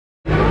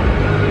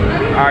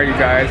Alright, you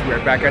guys,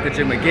 we're back at the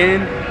gym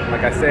again.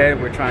 Like I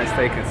said, we're trying to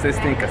stay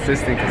consistent.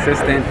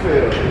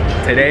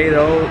 Today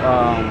though,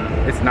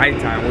 it's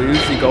nighttime. We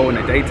usually go in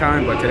the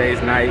daytime, but today's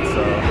night,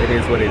 so it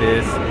is what it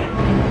is.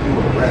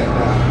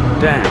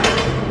 Damn.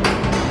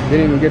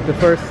 Didn't even get the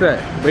first set.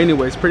 But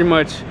anyways, pretty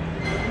much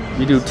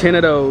you do 10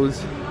 of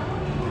those,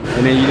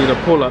 and then you do the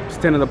pull-ups,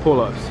 10 of the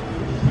pull-ups,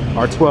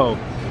 or 12.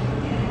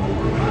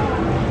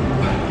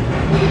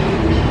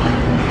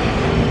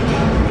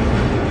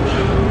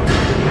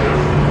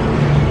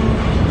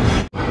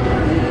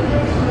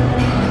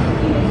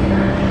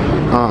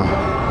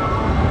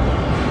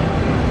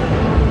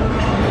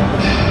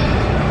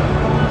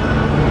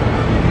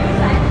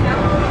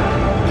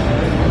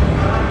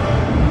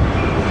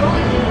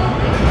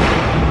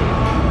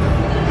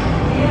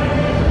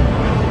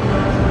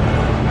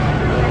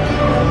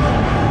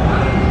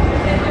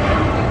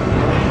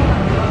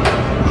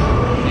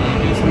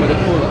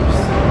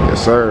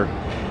 Yes, sir.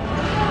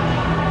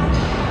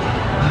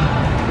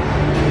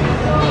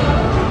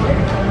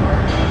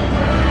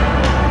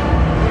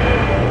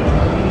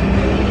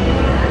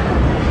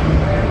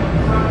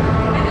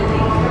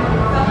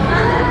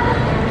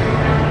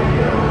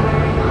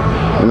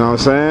 You know what I'm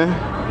saying?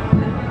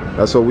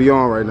 That's what we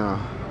on right now.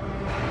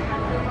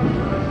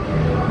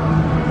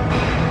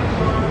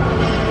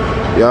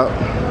 Yup.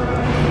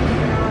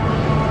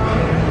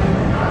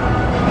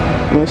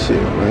 That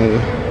shit,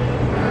 man.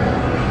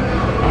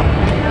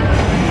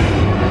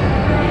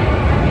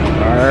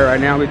 Alright,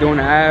 right now we're doing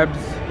the abs.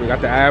 We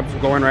got the abs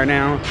going right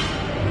now.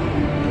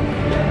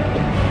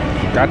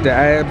 Got the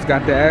abs.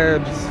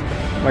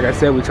 Like I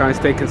said, we're trying to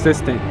stay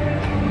consistent.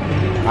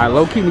 I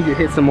low-key need to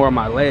hit some more of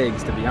my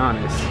legs, to be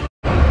honest.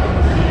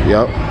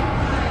 Yep.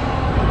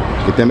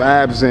 Get them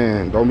abs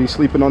in. Don't be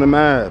sleeping on them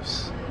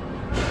abs.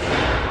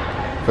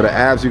 For the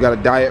abs, you gotta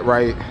diet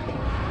right.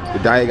 The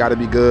diet gotta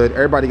be good.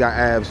 Everybody got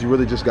abs. You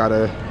really just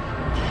gotta,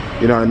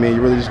 you know what I mean?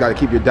 You really just gotta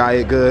keep your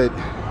diet good.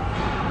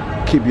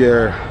 Keep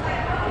your...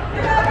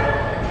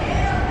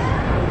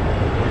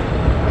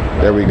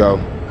 There we go.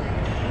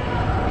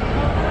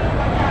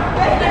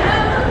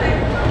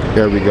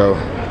 There we go.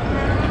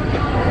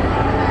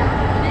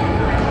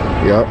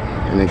 Yep.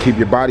 And then keep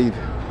your body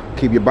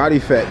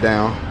fat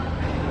down.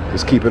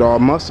 Just keep it all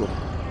muscle.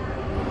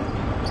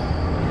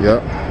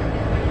 Yep.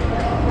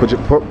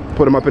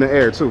 Put them up in the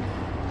air too.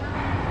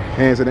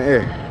 Hands in the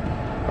air.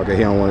 Okay,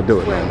 he don't want to do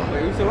it no more.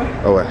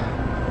 Oh, wait.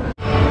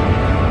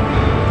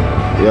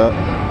 Yep.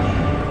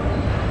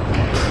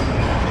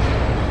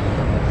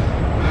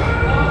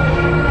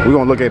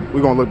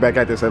 We're gonna look back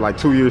at this at like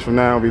 2 years from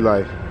now and be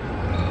like,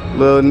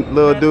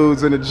 little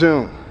dudes in the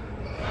gym.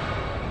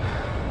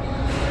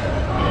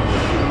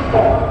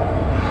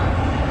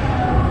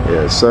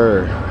 Yes,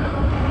 sir.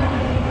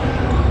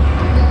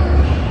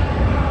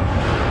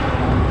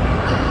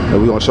 And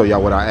we're gonna show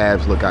y'all what our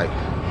abs look like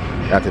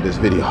after this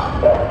video.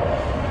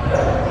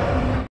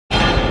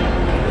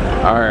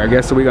 Alright, I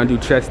guess so we're gonna do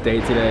chest day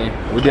today.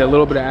 We did a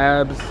little bit of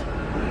abs,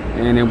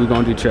 and then we're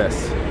gonna do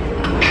chest.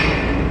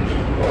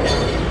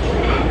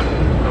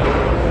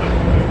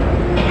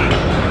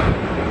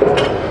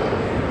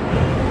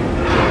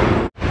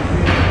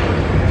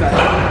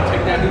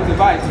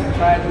 And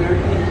try to do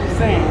everything you're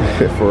saying.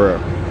 For real.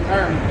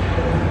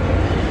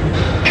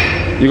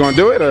 You gonna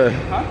do it, or?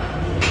 Huh?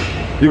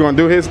 You gonna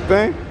do his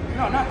thing?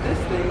 No, not this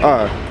thing.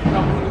 No, he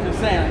was just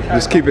saying.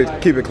 Just keep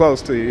it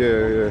close to you.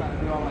 Yeah.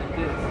 Do all like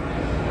this.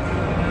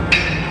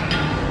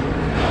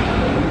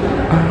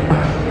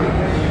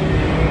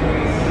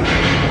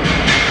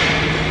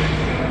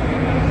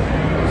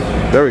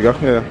 There we go.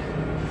 Yeah.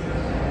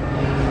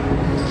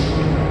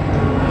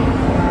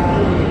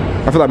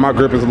 I feel like my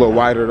grip is a little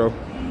wider though.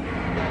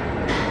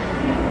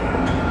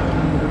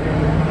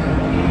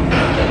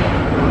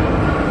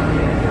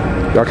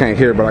 Y'all can't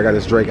hear it, but I got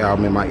this Drake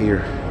album in my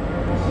ear.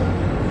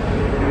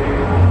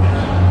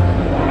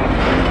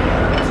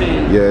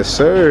 10. Yes,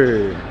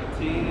 sir.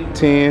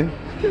 10.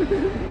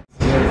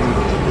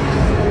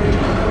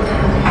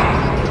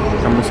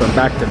 Coming some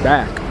back to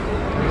back.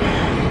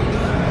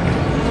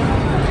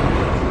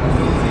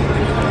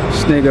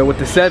 This nigga with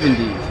the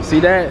 70s. You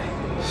see that?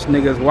 This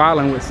nigga's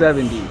wilding with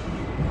 70.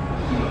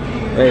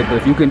 Hey, but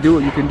if you can do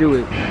it, you can do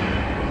it.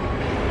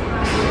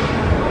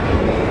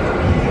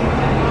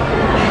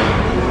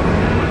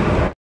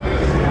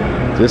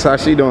 Just how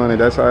she doing it,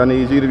 that's how I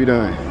need you to be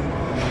doing.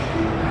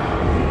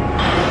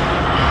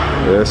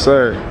 Yes,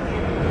 sir.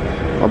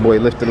 My boy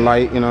lifting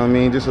light, you know what I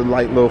mean? Just a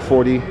light little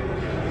 40,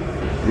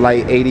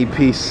 light 80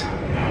 piece.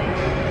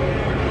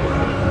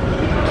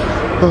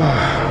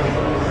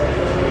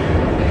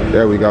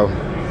 There we go.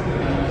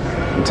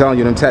 I'm telling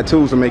you, them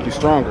tattoos will make you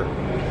stronger.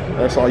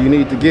 That's all you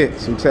need to get,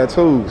 some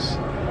tattoos.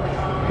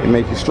 They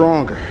make you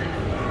stronger.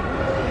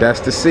 That's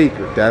the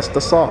secret, that's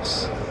the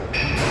sauce.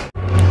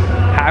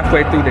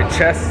 Halfway through the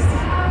chest.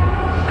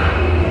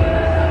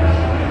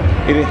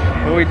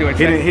 What are we doing?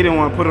 He didn't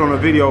want to put it on a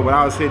video, but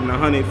I was hitting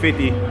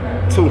 150,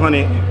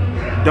 200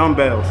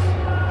 dumbbells.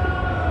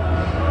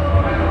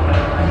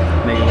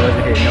 Nigga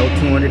wasn't hitting no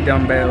 200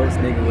 dumbbells.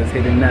 Nigga was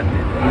hitting nothing.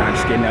 No, I'm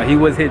just kidding. No, he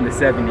was hitting the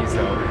 70s,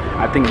 so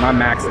I think my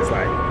max is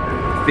like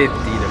 50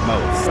 the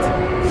most.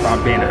 If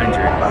I'm being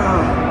 100.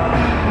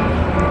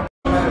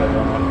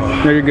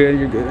 No, you're good.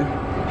 You're good.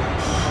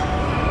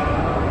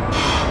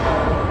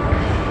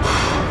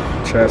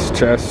 Chest,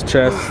 chest,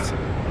 chest.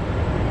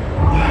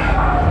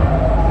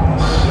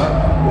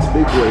 This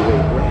big boy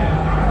weight, bro.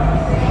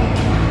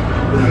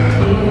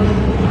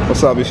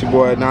 What's up? It's your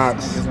boy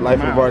Knox,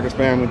 Life of the Vargas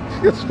family.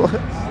 Guess what?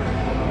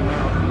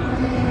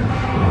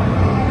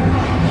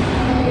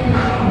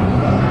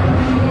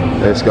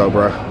 Let's go,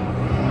 bro.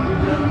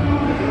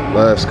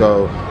 Let's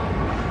go.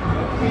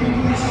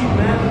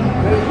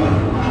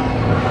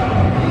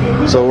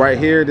 So right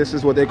here, this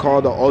is what they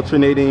call the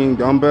alternating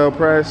dumbbell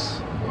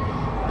press.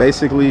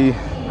 Basically,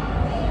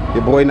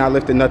 your boy not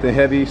lifting nothing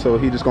heavy, so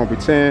he just gonna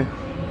pretend.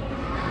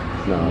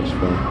 No, it's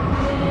fun.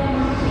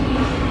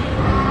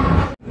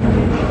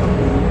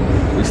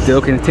 We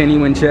still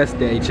continuing chest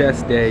day,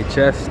 chest day,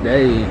 chest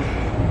day.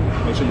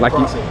 Make sure you like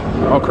cross you,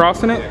 it. Oh,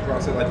 crossing it? Yeah,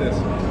 cross it like this.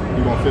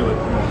 You gonna feel it. You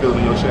gonna feel it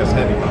in your chest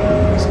heavy.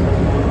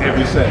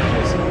 Every set.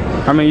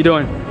 How many you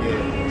doing? Yeah.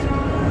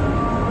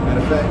 Matter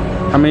of fact.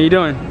 How many you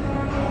doing?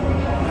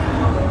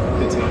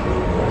 15.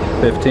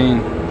 15.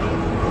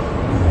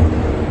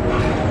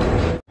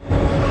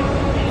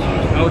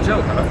 No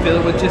joke. I feel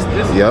it with just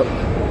this. Yep.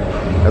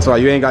 That's why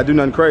you ain't gotta do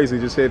nothing crazy.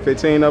 Just hit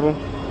 15 of them.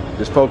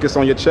 Just focus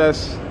on your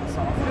chest. That's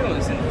all I feel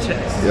is in the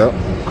chest. Yep.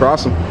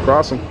 Cross them.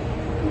 Cross them.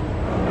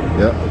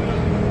 Yep.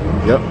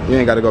 Yep. You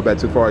ain't gotta go back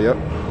too far. Yep.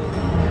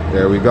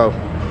 There we go.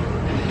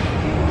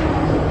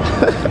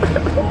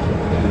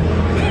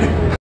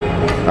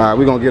 All right,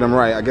 we're gonna get him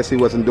right. I guess he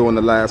wasn't doing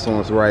the last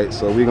ones right,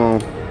 so we're gonna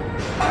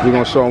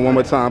show him one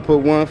more time. Put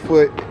one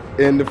foot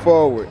in the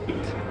forward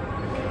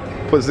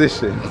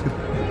position.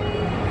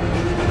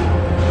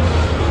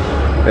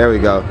 There we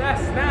go.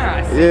 That's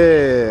nice.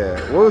 Yeah.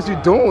 What was you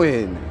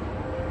doing?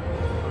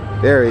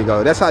 There you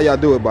go. That's how y'all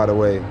do it, by the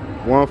way.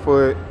 1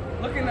 foot.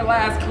 Look in the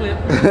last clip.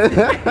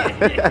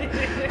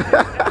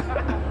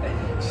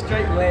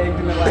 Straight legged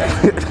in the last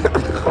clip.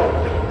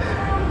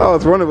 I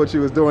was wondering what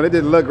you was doing. It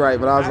didn't look right,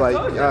 but I was like,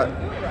 told you, it didn't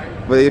feel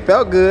right. But it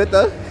felt good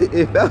though.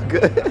 It felt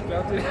good. I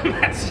felt it in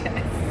my chest.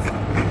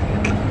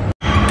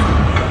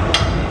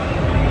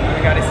 I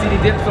got a CD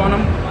dips on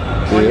them.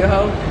 On your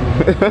hoe.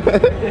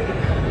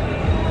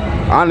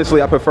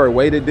 Honestly, I prefer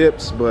weighted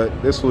dips, but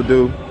this will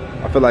do.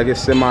 I feel like it's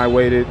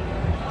semi-weighted.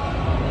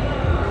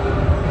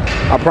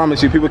 I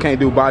promise you, people can't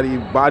do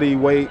body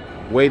weight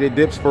weighted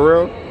dips for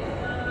real.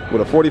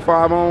 With a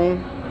 45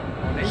 on,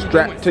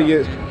 strapped to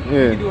your,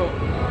 yeah.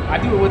 I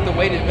do it with the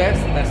weighted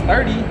vest that's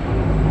 30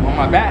 on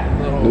my back.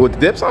 With the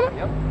dips on it?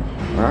 Yep.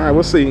 All right,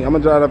 we'll see. I'm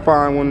gonna try to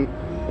find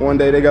one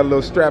day they got a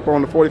little strap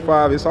on the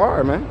 45. It's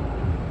hard, man.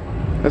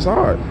 It's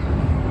hard.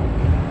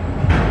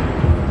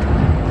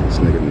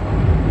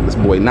 This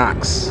boy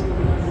Knox.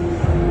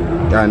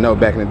 Y'all know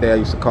back in the day I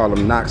used to call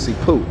him Noxy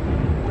Poo.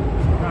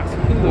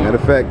 Matter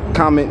of fact,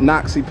 comment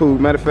Noxy Poo.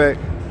 Matter of fact,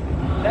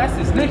 that's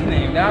his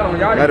nickname. Now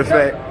y'all.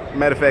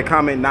 Matter of fact,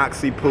 comment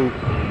Noxy Poo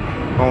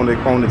on the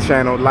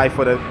channel. Life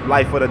of the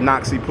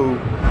Noxy Poo.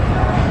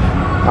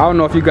 I don't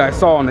know if you guys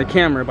saw on the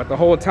camera, but the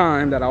whole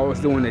time that I was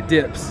doing the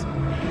dips,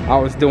 I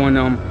was doing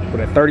them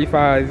with a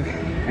 35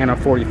 and a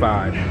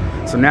 45.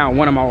 So now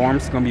one of my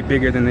arms is gonna be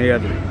bigger than the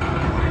other.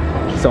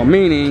 So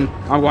meaning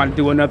I'm going to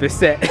do another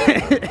set.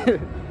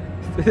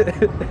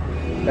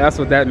 That's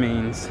what that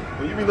means.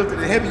 When you be lifting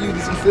the heavy, you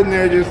just be sitting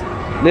there just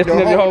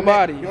lifting up your whole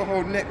body. Your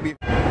whole neck be.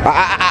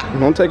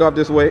 Don't take off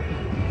this weight.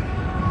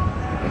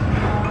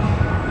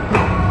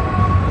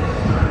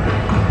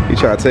 You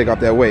try to take off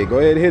that weight. Go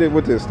ahead and hit it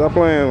with this. Stop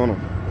playing on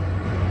them.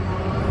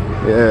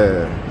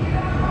 Yeah.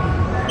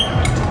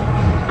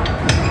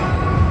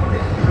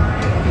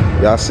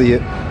 Y'all see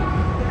it?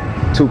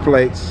 2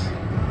 plates.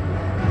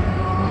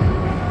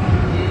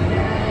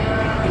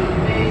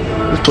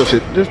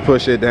 Just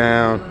push it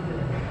down.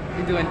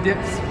 We're doing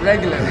dips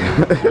regularly.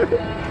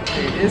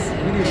 Hey, we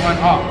need one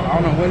off. I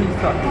don't know what he's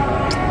talking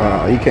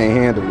about. He can't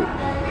handle it.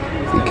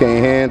 He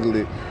can't handle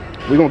it.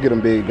 We're gonna get him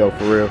big though,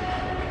 for real.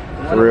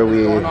 For real,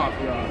 we is.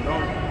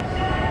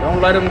 Don't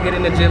let them get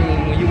in the gym.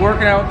 When you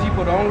working out,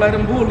 people, don't let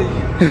them bully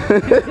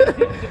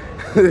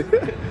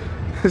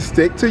you.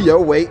 Stick to your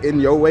weight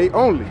and your weight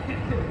only.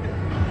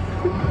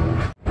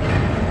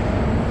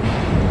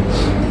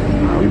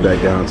 We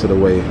back down to the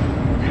weight.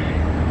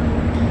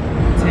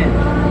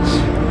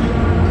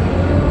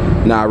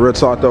 10. Nah, real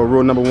talk though,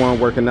 rule number 1,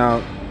 working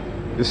out.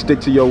 Just stick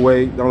to your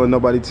weight. Don't let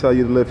nobody tell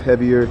you to lift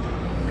heavier.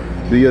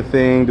 Do your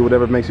thing, do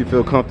whatever makes you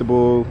feel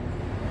comfortable.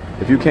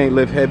 If you can't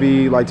lift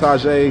heavy like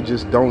Tajay,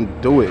 just don't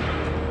do it.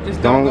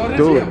 Just don't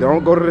do it.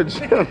 Don't go to the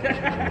gym.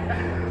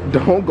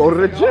 Don't go to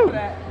the gym.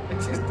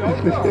 Just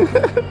don't go.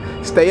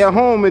 Stay at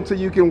home until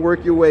you can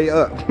work your way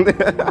up. I'm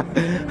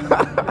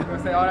gonna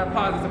say all that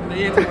positive for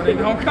the end when they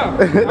don't come.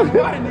 I'm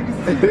why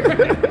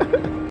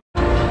niggas.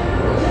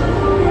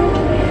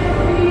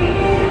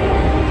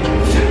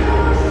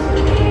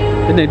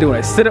 Then they doing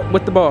a sit up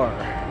with the bar.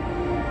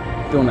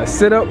 Doing a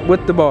sit up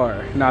with the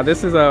bar. Now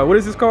this is what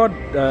is this called?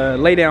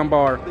 Lay down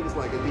bar. I think it's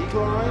like a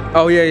decline.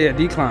 Oh yeah,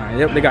 decline.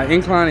 Yep, they got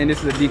incline and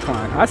this is a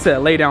decline. I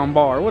said lay down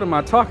bar. What am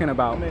I talking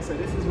about? They say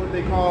this is what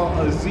they call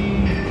a Z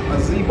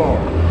bar.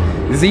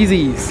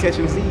 ZZs.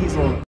 Catching Z's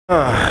on.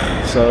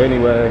 So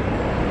anyway,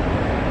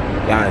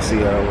 y'all ain't see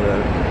her over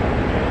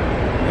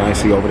there. Y'all ain't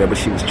see over there, but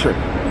she was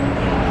tripping.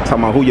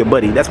 Talking about who your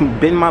buddy. That's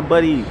been my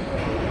buddy.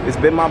 It's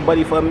been my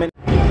buddy for a minute.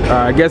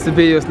 I guess the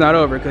video's not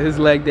over because his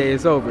leg day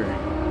is over.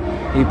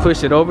 He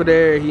pushed it over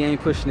there, he ain't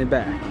pushing it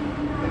back.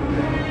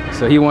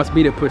 So he wants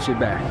me to push it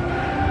back.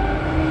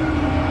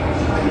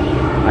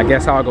 I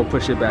guess I'll go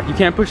push it back. You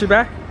can't push it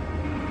back?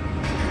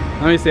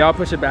 Let me see, I'll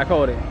push it back,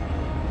 hold it.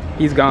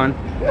 He's gone.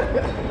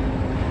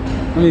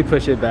 Let me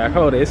push it back,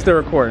 hold it, it's still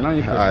recording. Let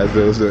me push it. Alright,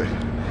 let's do it.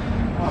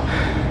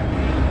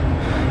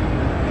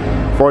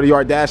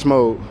 40-yard dash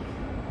mode.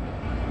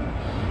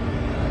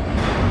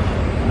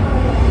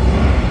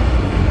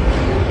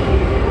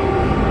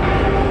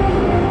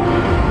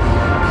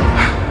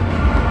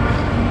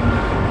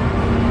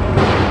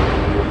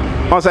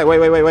 One sec,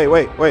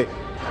 wait.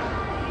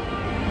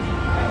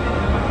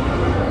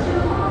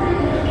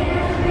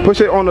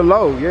 Push it on the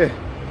low, yeah.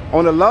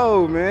 On the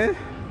low, man.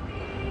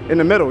 In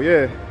the middle,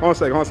 yeah.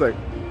 Hold on a sec.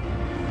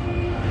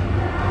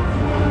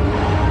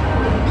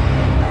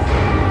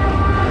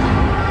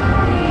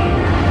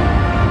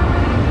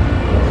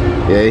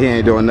 Yeah, he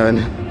ain't doing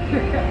nothing.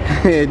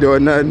 He ain't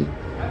doing nothing.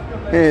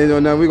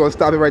 We gonna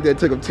stop it right there. It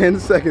took him 10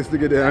 seconds to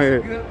get down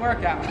here. Good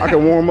workout. I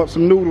can warm up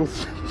some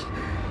noodles.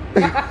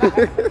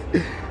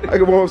 I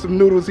can warm up some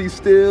noodles, he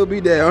still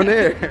be down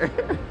there.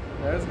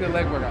 That's a good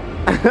leg workout.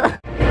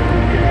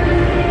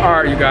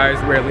 Alright you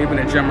guys, we're leaving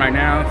the gym right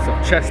now,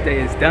 so chest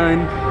day is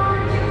done.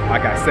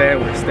 Like I said,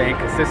 we're staying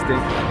consistent.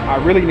 I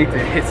really need to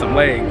hit some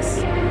legs.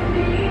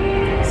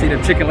 See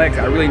them chicken legs,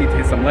 I really need to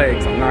hit some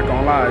legs, I'm not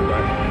gonna lie,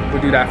 but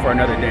we'll do that for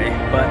another day.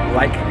 But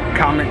like,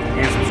 comment,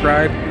 and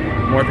subscribe.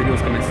 More videos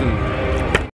coming soon.